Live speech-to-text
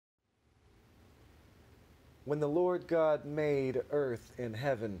When the Lord God made earth and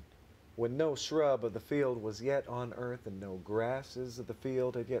heaven, when no shrub of the field was yet on earth, and no grasses of the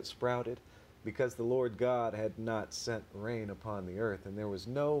field had yet sprouted, because the Lord God had not sent rain upon the earth, and there was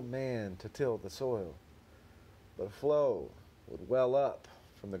no man to till the soil, but a flow would well up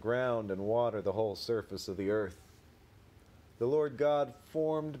from the ground and water the whole surface of the earth. The Lord God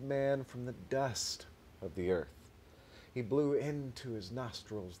formed man from the dust of the earth. He blew into his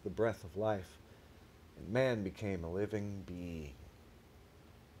nostrils the breath of life, and man became a living being.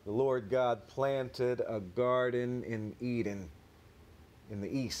 The Lord God planted a garden in Eden in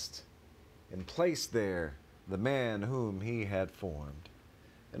the east, and placed there the man whom he had formed.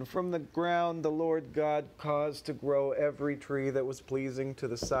 And from the ground the Lord God caused to grow every tree that was pleasing to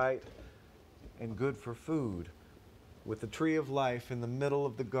the sight and good for food, with the tree of life in the middle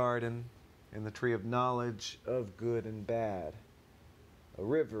of the garden, and the tree of knowledge of good and bad. A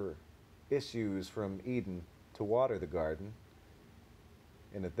river issues from Eden to water the garden,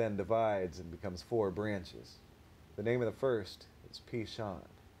 and it then divides and becomes 4 branches. The name of the first is Pishon,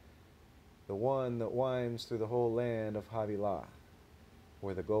 the one that winds through the whole land of Havilah,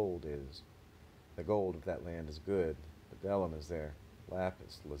 where the gold is. The gold of that land is good. The vellum is there,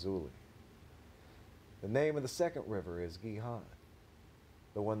 lapis lazuli. The name of the second river is Gihon,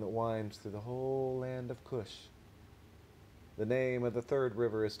 the one that winds through the whole land of Cush. The name of the third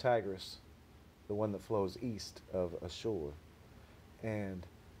river is Tigris, the one that flows east of Ashur. And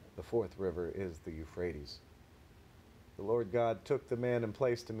the fourth river is the Euphrates. The Lord God took the man and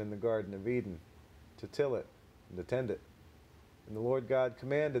placed him in the Garden of Eden to till it and to tend it. And the Lord God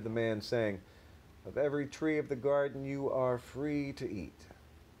commanded the man, saying, "Of every tree of the garden you are free to eat.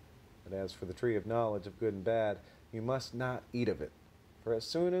 But as for the tree of knowledge of good and bad, you must not eat of it. For as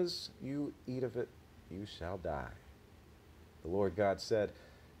soon as you eat of it, you shall die." The Lord God said,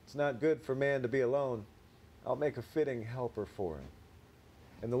 "It's not good for man to be alone. I'll make a fitting helper for him."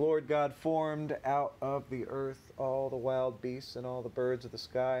 And the Lord God formed out of the earth all the wild beasts and all the birds of the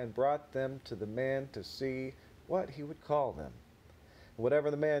sky, and brought them to the man to see what he would call them.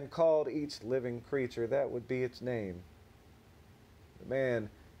 Whatever the man called each living creature, that would be its name. The man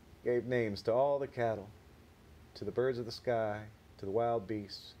gave names to all the cattle, to the birds of the sky, to the wild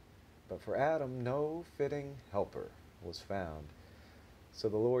beasts. But for Adam no fitting helper was found. So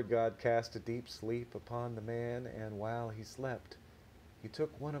the Lord God cast a deep sleep upon the man, and while he slept, he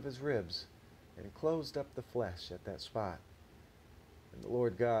took one of his ribs and closed up the flesh at that spot. And the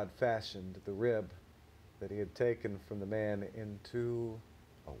Lord God fashioned the rib that he had taken from the man into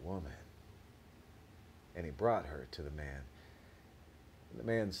a woman. And he brought her to the man. And the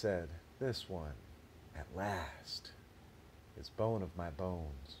man said, "This one, at last, is bone of my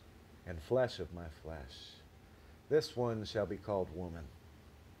bones and flesh of my flesh. This one shall be called woman,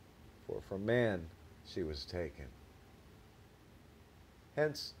 for from man she was taken."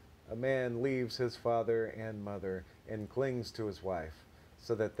 Hence, a man leaves his father and mother and clings to his wife,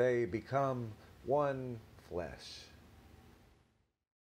 so that they become one flesh.